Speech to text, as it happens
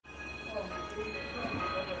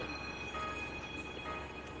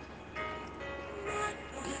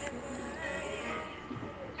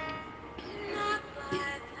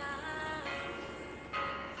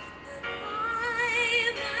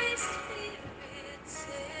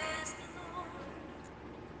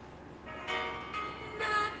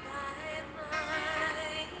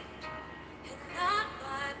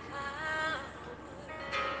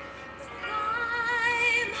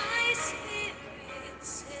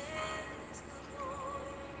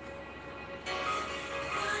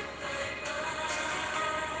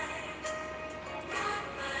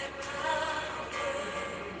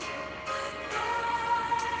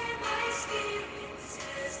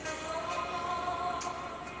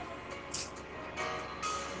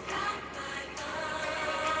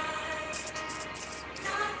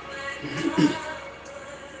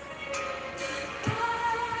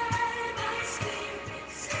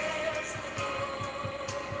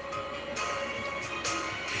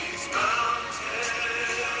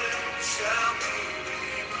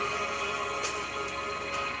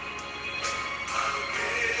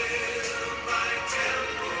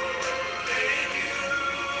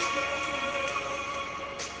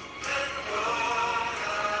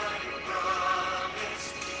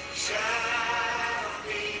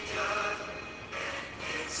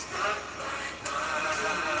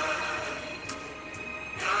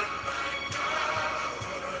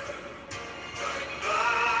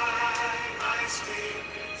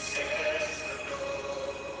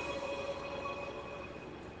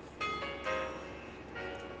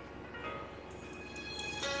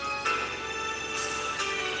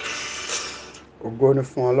Ògo ni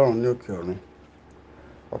fún Ọlọ́run ní òkè ọ̀run.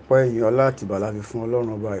 Ọpẹ́ ìyìn ọlá àti ìbà la fi fún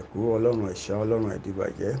Ọlọ́run ọba àìkú, Ọlọ́run ẹ̀ṣá, Ọlọ́run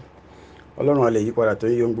àìdíbàjẹ́, Ọlọ́run alẹ́ yípadà tó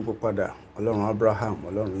yí ohun gbogbo padà, Ọlọ́run Abraham,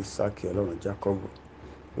 Ọlọ́run Isaki, Ọlọ́run Jacob,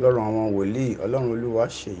 Ọlọ́run àwọn wòlíì, Ọlọ́run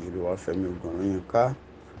Olúwaṣeyì, Olúwafẹ́mi Ògùnrún Yínká,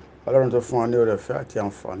 Ọlọ́run tó fún wa ní oore ọ̀fẹ́ àti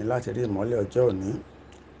àǹfààní láti rí ìmọ́lẹ̀ ọjọ́ òní.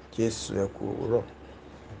 Jésù ẹ kú òwúrọ̀.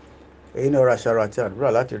 Èyí ni ọ̀rọ̀ àṣàrò àti àdúrà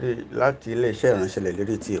láti ilé-iṣẹ́ ìránṣẹ́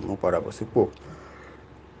lérí ti ìmúpadàbọ̀sípò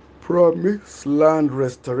Promise Land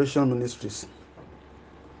Restoration Ministries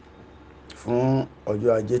fún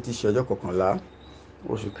ọjọ́ ajé tí í ṣe ọjọ́ 11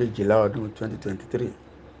 oṣù kejìlá ọdún 2023.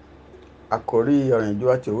 Àkòrí ọ̀rìnjò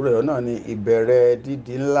àti òwúrọ̀ yọ náà ni ìbẹ̀rẹ̀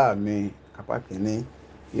dídi ńlá mi apá kìíní.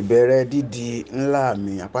 Ìbẹ̀rẹ̀ dídi ńlá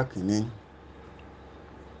mi apá kìíní.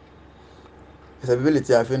 Ẹsẹ̀ bíbélì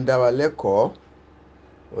tí a fi ń dá wa lẹ́kọ̀ọ́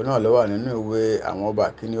òun náà ló wà nínú ìwé àwọn ọba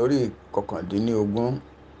kìíní orí 19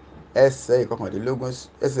 ẹsẹ̀ 19 sí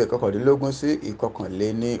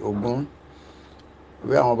 21.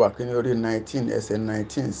 Ìwé àwọn ọba kìíní orí 19 ẹsẹ̀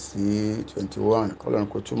 19 sí 21. Kọ́lọ́run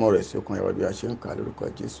kó túmọ̀ rẹ̀ sí ọkàn wa bí a ṣe ń kà lórúkọ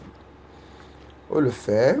Jésù.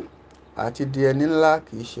 Olùfẹ́, àti di ẹni ńlá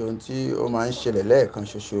kì í ṣe ohun tí ó máa ń ṣẹlẹ̀ lẹ́ẹ̀kan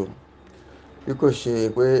ṣoṣo, bí kò ṣe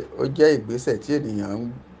pé ó jẹ́ ìgbésẹ̀ tí ènìyàn ń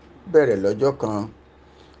bẹ̀rẹ̀ lọ́jọ́ kan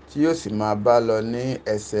tí yóò sì máa bá lọ ní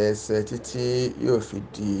ẹsẹẹsẹ títí yóò fi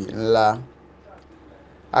di ńlá.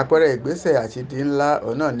 Àpẹẹrẹ ìgbésẹ̀ àti di ńlá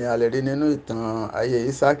òun náà ni a lè rí nínú ìtàn ayé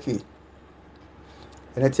Ísákì,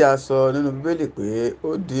 ẹni tí a sọ nínú bíbélì pé ó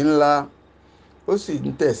di ńlá ó sì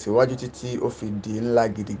ń tẹ̀síwájú títí ó fi di ńlá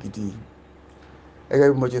gidigidi.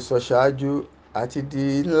 Gẹ́gẹ́ bí mo ṣe sọ ṣáájú, àti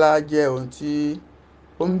di ńlá jẹ́ ohun tí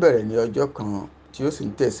ó ń bẹ̀rẹ̀ ní ọjọ́ kan tí ó sì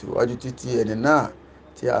ń tẹ̀síwájú títí ẹni náà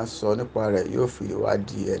tí a ń sọ nípa rẹ̀ yóò fi wá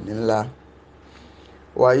di ẹni ńlá.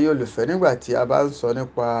 Wàyí olùfẹ́, nígbà tí a bá ń sọ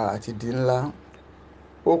nípa àti di ńlá,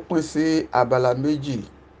 ó pín sí abala méjì.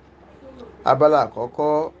 Abala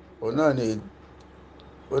àkọ́kọ́ òun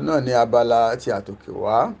náà ni abala ti àtòkè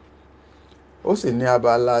wá, ó sì ní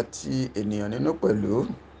abala ti ènìyàn nínú pẹ̀lú.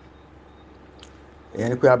 Ìyẹn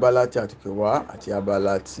ni pé abala ti àtòkè wá àti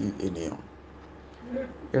abala ti ènìyàn.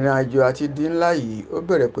 Ìrìn àjò àti di ńlá yìí ó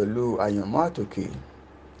bẹ̀rẹ̀ pẹ̀lú àyànmọ́ àtòkè.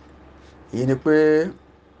 Èyí ni pé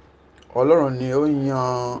Ọlọ́run ni ó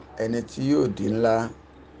yan ẹni tí yóò di ńlá,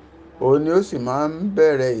 òun ni ó sì máa ń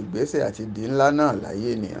bẹ̀rẹ̀ ìgbésẹ̀ àti di ńlá náà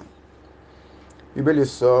láyé ènìyàn. Bíbélì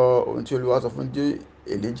sọ ohun tí Olúwa sọ fún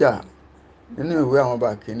Èlíjà nínú ìwé àwọn ọba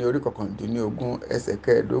kìíní orí 19 ẹsẹ̀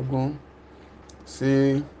 15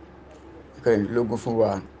 sí 16 fún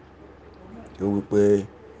wa. Ó wí pé,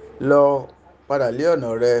 lọ padà lé ọ̀nà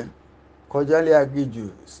rẹ, kọjá lé aginjù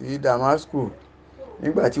sí Damasku.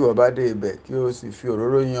 Nígbà tí ìwọ bá dé ibẹ̀, kí o sì fi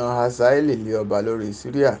òróró yan Hasaeli lé ọba lórí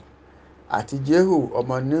Síríà, àti Jehu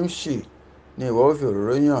ọmọ Nimṣi ni ìwọ ó fi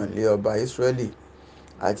òróró yàn lé ọba Israẹli,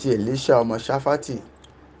 àti Elisha ọmọ Ṣafati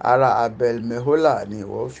ará Abel Mehola ni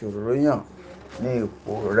ìwọ ó fi òróró yàn ní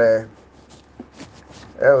ipò rẹ.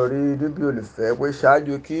 Ẹ ò rí níbí olùfẹ́ pé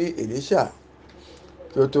ṣáájú kí Elisha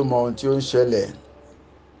kí ó tó mọ ohun tí ó ń ṣẹlẹ̀,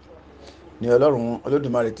 ni Ọlọ́run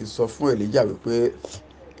Olódùmarè ti sọ fún Èlíjà wípé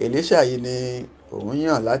Elisha yìí ni òun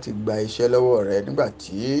yàn láti gba iṣẹ́ lọ́wọ́ rẹ̀, nígbà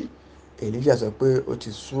tí Èlíjà sọ pé ó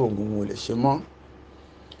ti sú òun ò lè ṣe mọ́.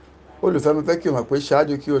 Olùfẹ́, mo fẹ́ kí o mọ̀ pé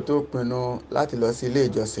ṣáájú kí o tó pinnu láti lọ sí ilé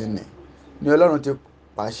ìjọsìn ni Ọlọ́run ti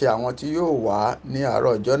pàṣẹ àwọn tí yóò wá ní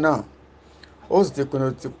àárọ̀ ọjọ́ náà. Ó sì ti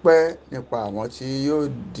pinnu tipẹ́ nípa àwọn tí yóò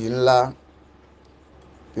di ńlá.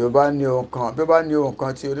 Bí ó bá ní ohun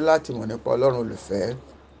kan tí o ní láti mọ̀ nípa Ọlọ́run olùfẹ́,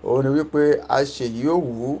 òun ni wípé aṣèyí ó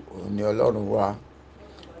wù òun ni Ọlọ́run wa.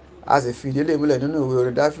 A sì fi ìdí eléyìí múlẹ̀ nínú ìwé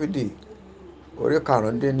orin Dáfídì orí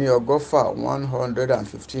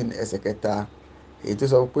 115 ẹsẹ̀ 3, èyí tó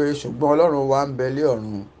sọ pé ṣùgbọ́n Ọlọ́run wa ń bẹ lé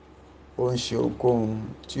ọ̀run, ó ń ṣe ohunkóhun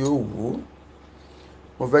tí ó wù ú.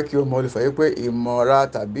 Mo fẹ́ kí o mọ̀ olùfẹ́ wípé ìmọ̀ra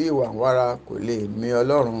tàbí ìwàǹwara kò lè mì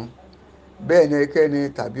Ọlọ́run. bẹ́ẹ̀ ni ẹnikẹ́ni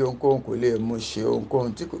tàbí ohunkóhun kò lè mú ṣe ohunkóhun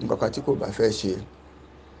nǹkan kan tí kò bá fẹ́ ṣe.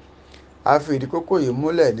 A fi ìdí kókó yìí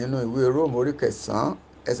múlẹ̀ nínú ìwé Róòmù orí kẹsàn-án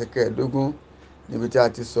ẹsẹ̀ kẹẹ̀ẹ́dógún, níbi tí a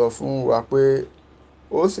ti sọ fún wa pé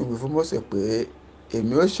ó sì wí fún Mósè pé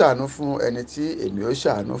èmi ó ṣàánú fún ẹni tí èmi ó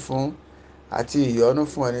ṣàánú fún àti ìyọ́nú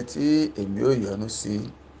fún ẹni tí èmi ó yọ́nú sí.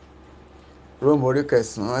 Róòmù orí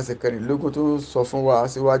kẹsàn-án ẹsẹ̀ kẹrìnlélógún tó sọ fún wa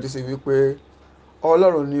síwájú sí wípé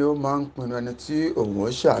Ọlọ́run ni ó máa ń pinnu ẹni tí òun ó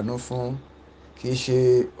ṣàánú fún, kì í ṣe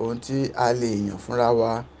ohun tí a lè yàn fúnra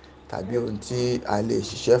wa tàbí ohun tí a lè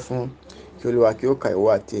ṣiṣẹ́ fún. Kí Olúwa kí ó ka ìwọ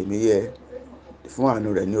àti èmi yẹ fún àánú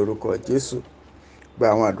rẹ̀ ní orúkọ Jésù. Gba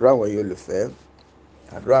àwọn àdúrà wọ̀nyí olùfẹ́.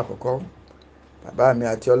 Àdúrà àkọ́kọ́. Bàbá mi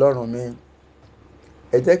àti Ọlọ́run mi,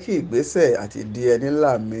 ẹ jẹ́ kí ìgbésẹ̀ àti di ẹni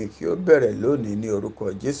ńlá mi kí ó bẹ̀rẹ̀ lónìí ní orúkọ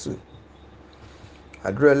Jésù.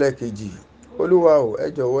 Àdúrà ẹlẹ́ẹ̀kejì. Olúwa o, ẹ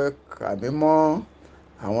jọ̀wọ́ ẹ kà mí mọ́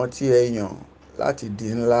àwọn tí ẹ yàn láti di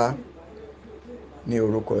ńlá ní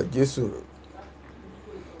orúkọ Jésù.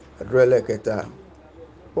 Àdúrà ẹlẹ́ẹ̀kẹta.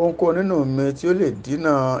 Ohunkóhun nínú mi tí ó lè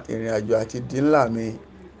dínà ìrìn àjò àti di ńlá mi,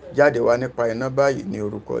 jáde wá nípa iná báyìí ní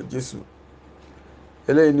orúkọ Jésù.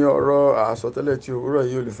 Eléyìí ni ọ̀rọ̀ àsọtẹ́lẹ̀ tí òwúrọ̀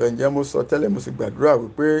yìí olùfẹ́. Ǹjẹ́ mo sọ tẹ́lẹ̀, mo sì gbàdúrà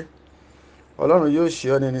wípé Ọlọ́run yóò ṣe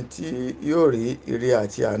ọ́ ní ẹni tí yóò rí ire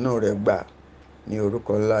àti àánú rẹ̀ gbà ní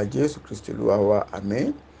orúkọ ńlá Jésù Kristi Olúwa wa. Àmín.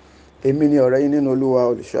 Èmi ni ọ̀rẹ́ yín nínú Olúwa,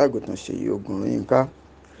 olùṣọ́ àgùntàn Ṣèyí Ògùnyínká.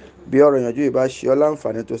 Bí ọ̀rọ̀ ìyànjú yìí bá ṣe ọ́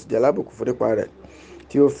láǹfààní tó sì jẹ́ alábùkún fún nípa rẹ̀,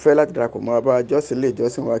 tí ó fẹ́ láti darapọ̀ mọ́ wa bá jọ́sìn ilé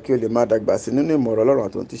ìjọsìn wa kí o lè máa dàgbà sí nínú ìmọ̀ ọ̀rọ̀ Ọlọ́run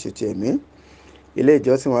àti ohun tí ṣe ti ẹ̀mí. Ilé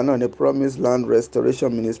ìjọsìn wa náà ní Promise Land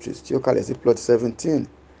Restoration Ministries tí ó kalẹ̀ sí plot 17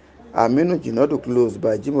 Aminu Jinadu Close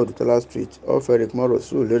by Jimoh Tola Street off Eric Moro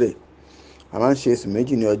Surulere. A máa ń ṣe ìsìn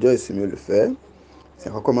méjì ní ọjọ́ ìsinmi olùfẹ́.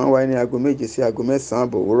 Ìsìn àkọ́kọ́ máa ń wáyé ní aago 7 sí aago 9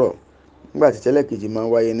 àbọ̀ òwúrọ̀, nígbà tí tẹ́lẹ̀ kejì máa ń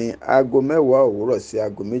wáyé ní aago 10 òwúrọ̀ sí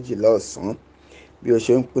aago 12 ọ̀sán. Bí o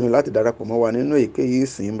ṣe ń pinnu láti darapọ̀ mọ́ wa nínú èyíkéyìí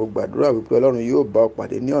ìsìn, mo gbàdúrà wípé Ọlọ́run yóò bá ọ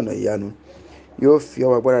pàdé ní ọ̀nà ìyanu, yóò fi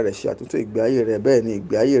ọwọ́ agbára rẹ̀ ṣe àtúntò ìgbé ayé rẹ, bẹ́ẹ̀ ni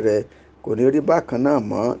ìgbé ayé rẹ kò ní rí bákan náà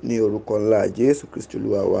mọ́ ní orúkọ ńlá Jésù Kristi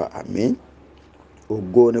Olúwa wa. Àmín.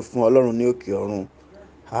 Ògo ni fún Ọlọ́run ní òkè ọ̀run.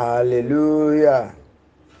 Hallelujah.